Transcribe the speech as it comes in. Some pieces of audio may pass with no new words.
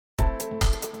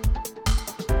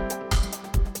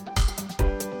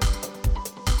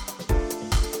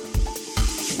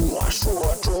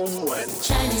说中文。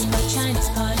Chinese pot, Chinese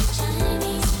pot,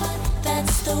 Chinese pot.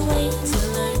 That's the way to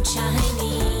learn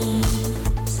Chinese.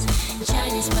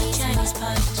 Chinese pot, Chinese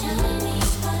pot,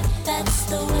 Chinese pot. That's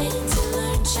the way to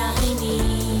learn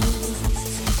Chinese.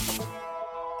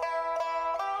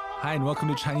 Hi, and welcome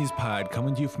to Chinese Pod,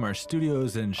 coming to you from our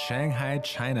studios in Shanghai,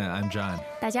 China. I'm John.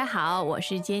 大家好，我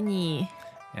是 Jenny。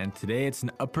 And today it's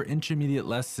an upper intermediate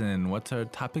lesson. What's our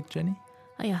topic, Jenny?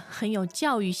 哎呀，很有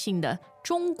教育性的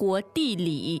中国地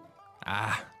理。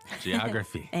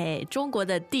Geography. 哎，中国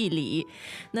的地理。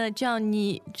那这样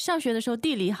你上学的时候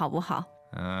地理好不好？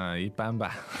一般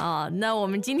吧。那我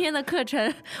们今天的课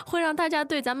程会让大家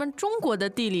对咱们中国的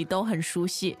地理都很熟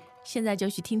悉。现在就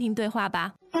去听听对话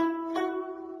吧。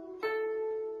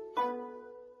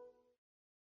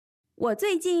我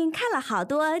最近看了好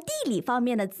多地理方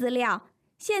面的资料，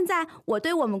现在我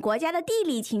对我们国家的地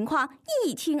理情况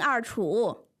一清二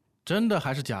楚。真的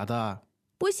还是假的？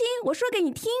不信，我说给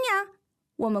你听呀。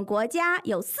我们国家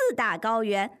有4大高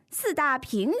原、4大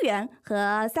平原和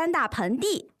3大盆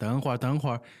地。等会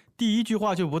儿，第一句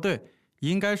话就不对，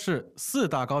应该是4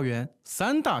大高原、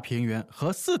3大平原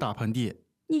和4大盆地。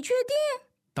你确定？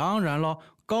当然了，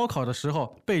高考的时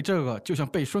候背这个就像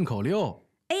背顺口溜。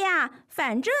哎呀，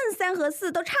反正3和4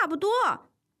都差不多。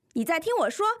你再听我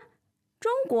说，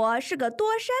中国是个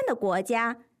多山的国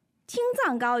家，青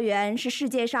藏高原是世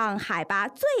界上海拔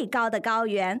最高的高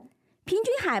原，平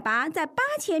均海拔在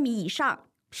8000米以上。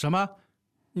什么？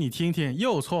你听听，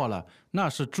又错了，那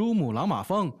是珠穆朗玛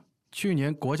峰。去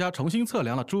年国家重新测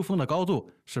量了珠峰的高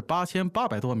度是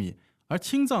8800多米，而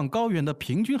青藏高原的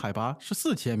平均海拔是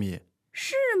4000米。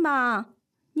是吗？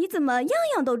你怎么样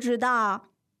样都知道？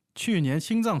去年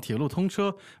青藏铁路通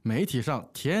车，媒体上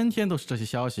天天都是这些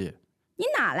消息。你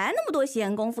哪来那么多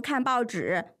闲工夫看报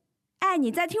纸？哎，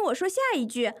你再听我说下一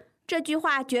句，这句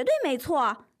话绝对没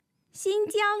错。新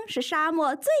疆是沙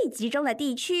漠最集中的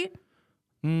地区。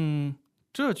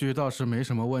这句倒是没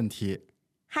什么问题。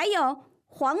还有，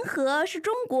黄河是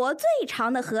中国最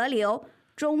长的河流。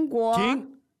中国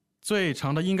停，最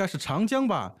长的应该是长江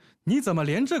吧？你怎么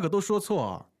连这个都说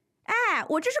错？哎，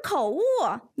我这是口误，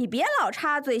你别老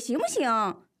插嘴行不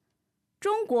行？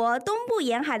中国东部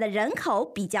沿海的人口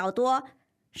比较多，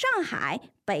上海、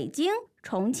北京、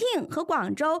重庆和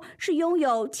广州是拥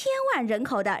有1000万人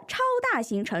口的超大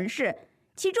型城市，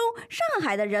其中上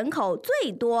海的人口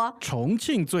最多，重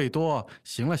庆最多。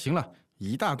行了，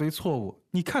一大堆错误，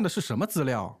你看的是什么资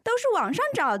料？都是网上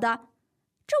找的。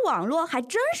这网络还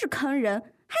真是坑人，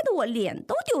害得我脸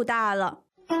都丢大了。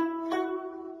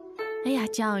哎呀，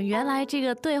讲原来这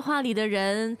个对话里的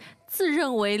人自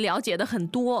认为了解的很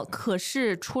多，可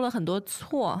是出了很多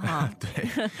错哈。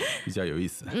对，比较有意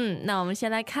思。那我们先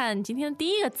来看今天的第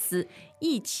一个词，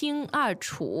一清二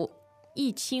楚。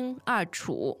一清二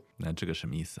楚，那这个什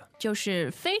么意思？就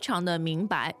是非常的明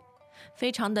白，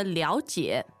非常的了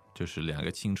解。就是2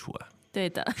个清楚啊。对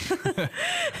的。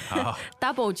好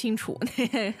double 清楚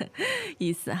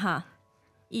意思哈。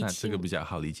那这个比较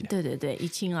好理解。对，一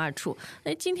清二楚。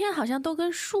今天好像都跟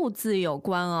数字有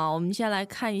关哦。我们先来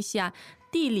看一下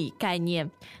地理概念。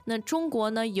那中国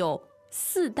呢有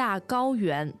4大高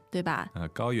原，对吧？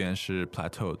高原是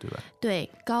plateau 对吧？对，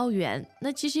高原。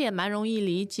那其实也蛮容易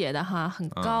理解的哈，很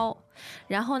高。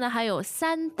然后呢还有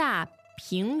3大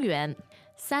平原。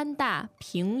3大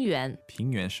平原，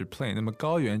平原是 plain， 那么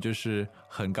高原就是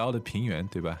很高的平原，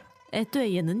对吧？哎，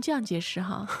对，也能这样解释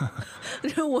哈。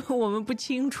我们不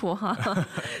清楚哈，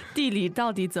地理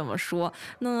到底怎么说？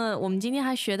那我们今天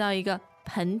还学到一个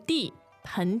盆地。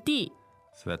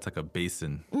So that's like a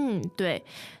basin. 对。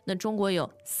那中国有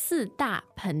4大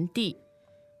盆地。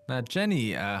那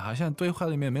Jenny 好像对话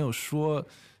里面没有说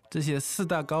这些4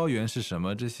大高原是什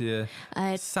么？这些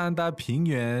3大平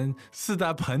原、4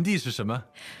大盆地是什么？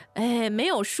没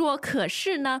有说。可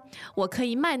是呢，我可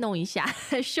以卖弄一下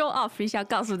，show off 一下，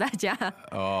告诉大家。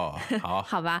好，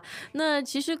好吧。那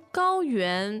其实高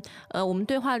原，我们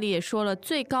对话里也说了，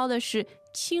最高的是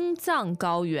青藏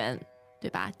高原，对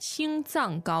吧？青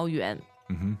藏高原，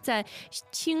在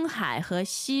青海和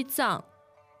西藏，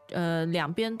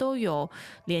两边都有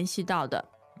联系到的。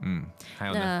还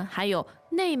有呢？那还有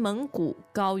内蒙古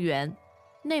高原，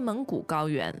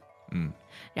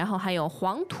然后还有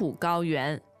黄土高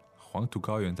原。黄土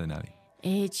高原在哪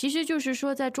里？其实就是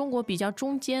说在中国比较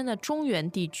中间的中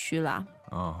原地区啦。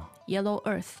Yellow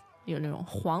Earth 有那种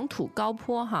黄土高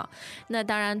坡哈。那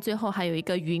当然最后还有一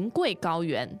个云贵高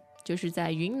原，就是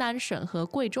在云南省和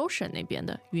贵州省那边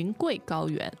的云贵高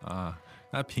原。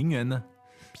那平原呢？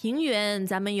平原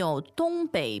咱们有东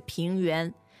北平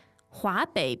原、华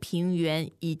北平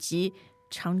原以及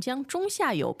长江中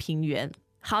下游平原。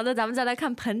好的，咱们再来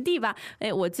看盆地吧。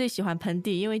哎，我最喜欢盆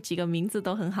地，因为几个名字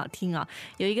都很好听啊。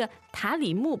有一个塔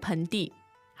里木盆地，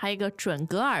还有一个准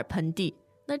格尔盆地。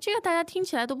那这个大家听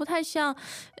起来都不太像，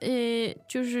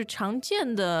就是常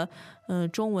见的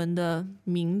中文的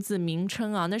名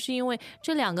称啊。那是因为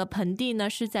这2个盆地呢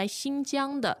是在新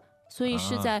疆的，所以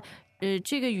是在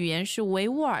这个语言是维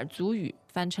吾尔族语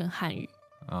翻成汉语。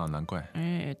难怪。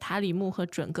塔里木和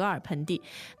准格尔盆地。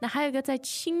那还有一个在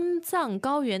青藏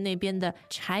高原那边的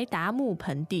柴达木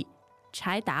盆地，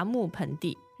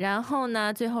然后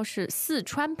呢，最后是四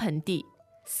川盆地。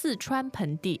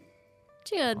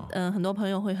这个很多朋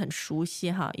友会很熟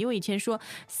悉哈，因为以前说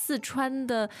四川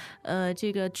的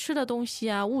这个吃的东西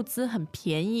啊，物资很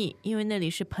便宜，因为那里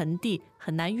是盆地，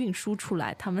很难运输出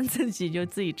来，他们自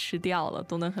己吃掉了，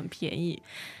都能很便宜。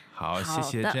好，谢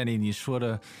谢 Jenny， 你说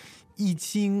的一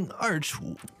清二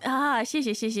楚啊，谢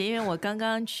谢，因为我刚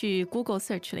刚去 Google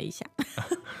search 了一下。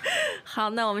好，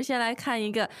那我们先来看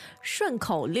一个顺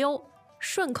口溜。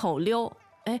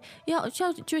哎，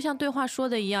就像对话说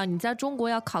的一样，你在中国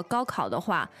要考高考的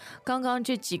话，刚刚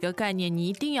这几个概念你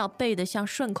一定要背得像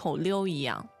顺口溜一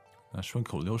样。那顺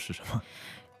口溜是什么？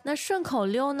那顺口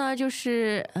溜呢，就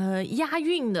是押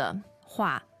韵的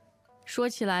话，说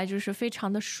起来就是非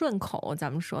常的顺口，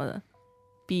咱们说的。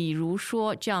比如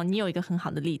说，这样你有一个很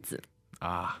好的例子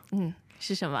啊？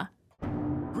是什么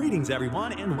 ？Greetings,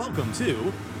 everyone, and welcome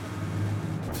to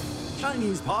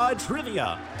Chinese Pod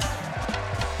Trivia.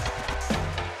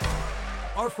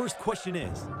 Our first question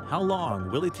is, how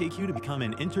long will it take you to become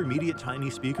an intermediate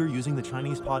Chinese speaker using the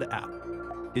Chinese Pod app?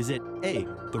 Is it A,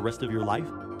 the rest of your life?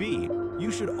 B, you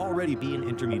should already be an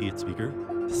intermediate speaker?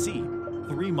 C,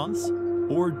 3 months?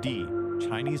 Or D,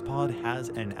 Chinese Pod has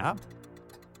an app?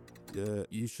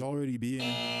 You should already be in.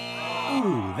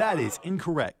 Ooh, that is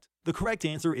incorrect. The correct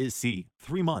answer is C,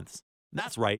 3 months.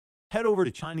 That's right. Head over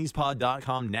to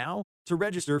ChinesePod.com now to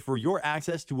register for your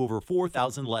access to over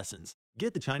 4,000 lessons.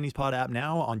 Get the Chinese Pod app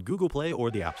now on Google Play or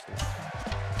the App Store.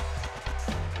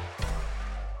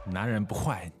 男人不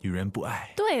坏，女人不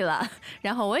爱。对了，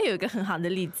然后我也有一个很好的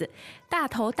例子，大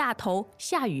头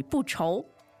下雨不愁，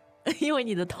因为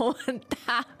你的头很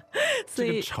大。所以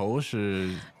这个愁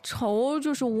是愁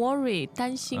就是 worry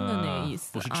担心的那个意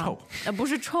思，不是臭，不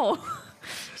是臭。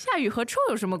下雨和臭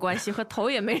有什么关系？和头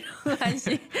也没什么关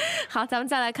系。好，咱们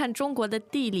再来看中国的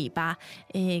地理吧。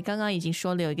刚刚已经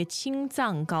说了有一个青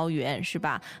藏高原，是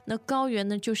吧？那高原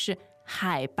呢，就是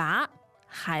海拔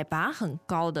很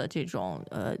高的这种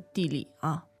地理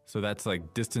啊。So that's like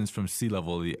distance from sea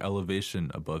level, the elevation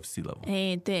above sea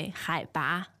level. 对，海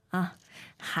拔。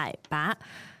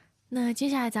那接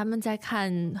下来咱们再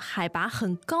看海拔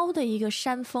很高的一个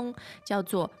山峰，叫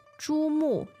做珠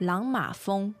穆朗玛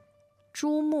峰。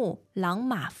That's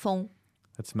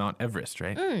Mount Everest,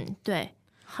 right? 对，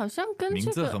好像跟这个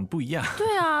名字很不一样。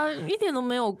对啊，一点都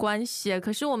没有关系。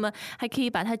可是我们还可以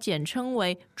把它简称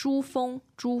为珠峰。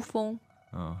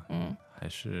还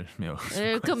是没有，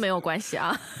更没有关系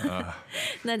啊。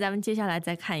那咱们接下来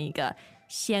再看一个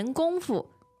闲工夫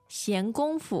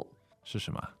是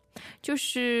什么？就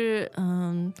是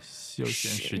休闲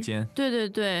时间。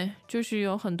对，就是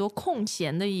有很多空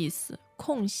闲的意思。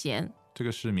空闲，这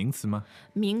个是名词吗？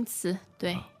名词，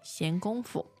对，闲工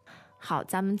夫。好，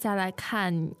咱们再来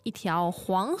看一条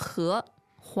黄河。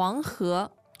黄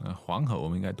河我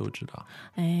们应该都知道。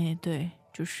对，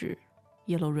就是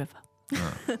Yellow River。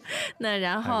那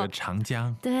然后还有个长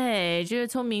江。对，就是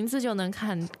从名字就能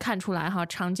看出来哈，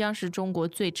长江是中国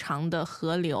最长的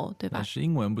河流，对吧？但是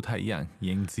英文不太一样，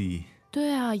扬子。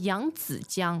对啊，扬子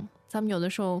江，咱们有的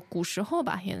时候古时候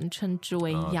吧，也能称之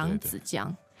为扬子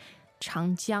江。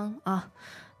长江啊。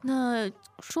那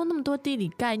说那么多地理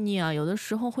概念啊，有的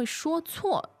时候会说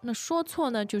错。那说错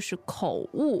呢，就是口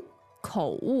误。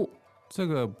这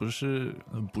个不是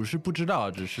不知道，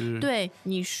只是对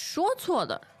你说错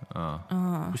的，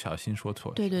不小心说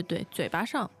错了。对，嘴巴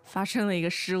上发生了一个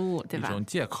失误，对吧？一种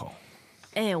借口。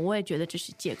我也觉得这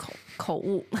是借口，口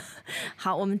误。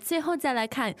好，我们最后再来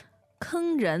看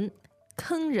坑人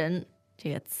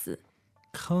这个词。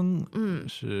坑，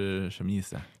是什么意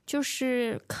思啊？就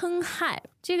是坑害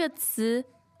这个词。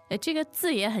这个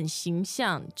字也很形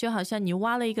象，就好像你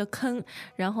挖了一个坑，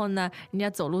然后呢，人家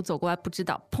走路走过来不知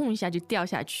道，碰一下就掉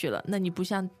下去了。那你不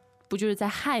就是在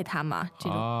害他吗？这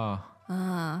个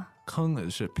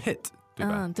坑是 pit， 对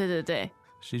吧？对，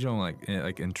是一种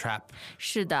like entrap。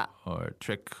是的。or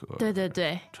trick。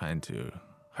对。trying to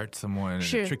hurt someone in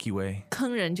a tricky way。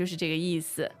坑人就是这个意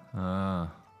思。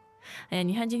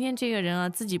你看今天这个人啊，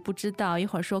自己不知道，一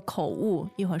会儿说口误，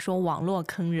一会儿说网络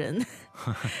坑人，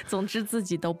总之自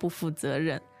己都不负责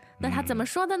任。那他怎么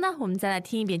说的呢？我们再来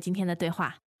听一遍今天的对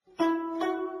话。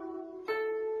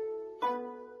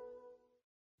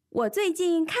我最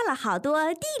近看了好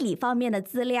多地理方面的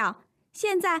资料，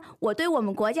现在我对我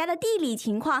们国家的地理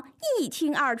情况一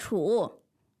清二楚。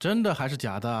真的还是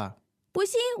假的？不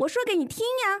信，我说给你听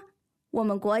呀。我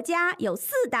们国家有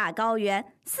4大高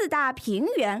原、4大平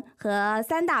原和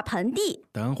3大盆地。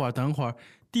等会儿，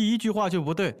第一句话就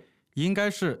不对，应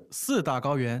该是4大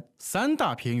高原、3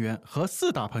大平原和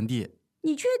4大盆地。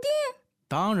你确定？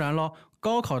当然了，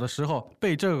高考的时候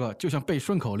背这个就像背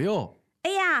顺口溜。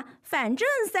哎呀，反正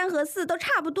3和4都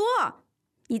差不多。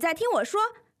你再听我说，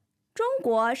中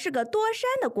国是个多山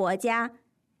的国家，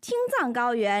青藏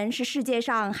高原是世界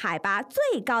上海拔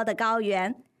最高的高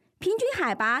原，平均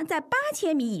海拔在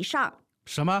8000米以上。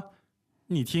什么？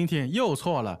你听听，又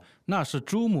错了，那是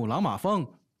珠穆朗玛峰。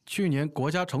去年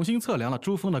国家重新测量了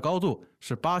珠峰的高度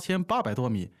是8800多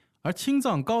米，而青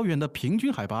藏高原的平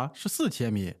均海拔是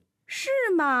4000米。是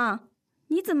吗？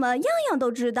你怎么样样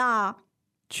都知道？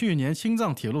去年青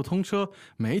藏铁路通车，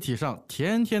媒体上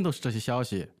天天都是这些消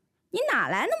息。你哪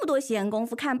来那么多闲工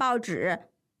夫看报纸？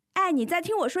哎，你再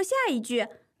听我说下一句，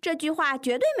这句话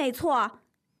绝对没错。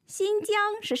新疆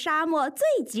是沙漠最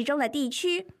集中的地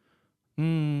区。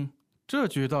这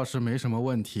句倒是没什么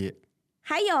问题。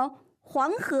还有，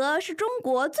黄河是中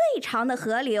国最长的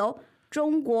河流。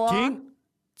中国停，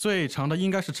最长的应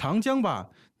该是长江吧？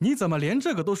你怎么连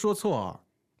这个都说错？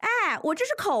哎，我这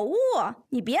是口误，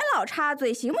你别老插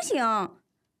嘴行不行？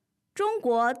中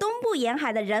国东部沿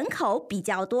海的人口比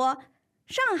较多，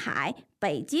上海、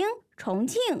北京、重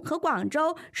庆和广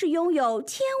州是拥有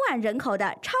1000万人口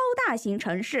的超大型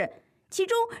城市，其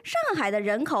中上海的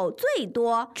人口最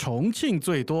多，重庆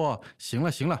最多。行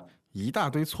了，一大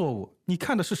堆错误，你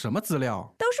看的是什么资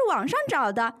料？都是网上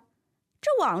找的。这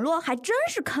网络还真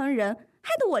是坑人，害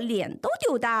得我脸都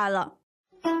丢大了。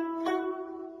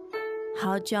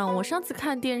好，这样我上次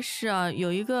看电视啊，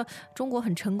有一个中国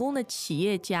很成功的企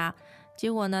业家，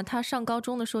结果呢，他上高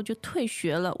中的时候就退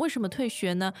学了。为什么退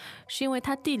学呢？是因为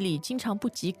他地理经常不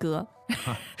及格，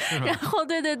然后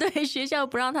对，学校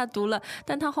不让他读了。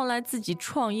但他后来自己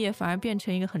创业，反而变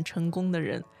成一个很成功的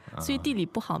人。所以地理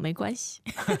不好没关系。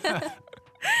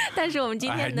但是我们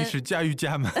今天你是教育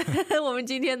家吗？我们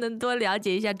今天能多了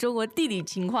解一下中国地理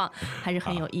情况，还是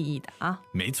很有意义的啊。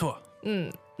没错。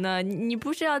那你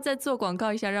不是要再做广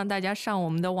告一下，让大家上我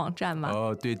们的网站吗？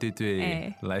哦，对，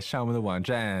来上我们的网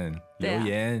站留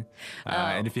言。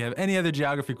And if you have any other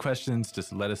geography questions,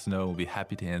 just let us know. We'll be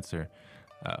happy to answer.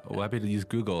 We're happy to use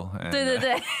Google. And, 对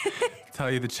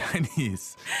tell you the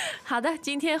Chinese. 好的，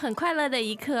今天很快乐的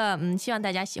一刻，希望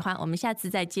大家喜欢。我们下次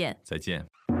再见。再见。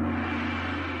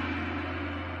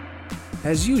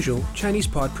As usual,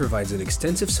 ChinesePod provides an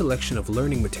extensive selection of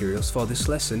learning materials for this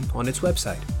lesson on its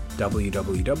website,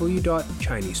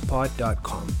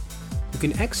 www.chinesepod.com. You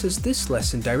can access this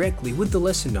lesson directly with the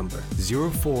lesson number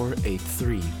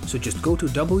 0483. So just go to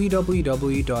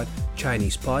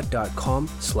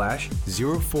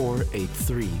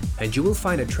www.chinesepod.com/0483 and you will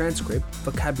find a transcript,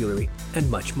 vocabulary, and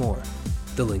much more.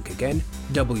 The link again,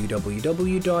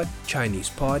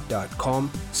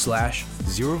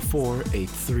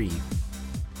 www.chinesepod.com/0483.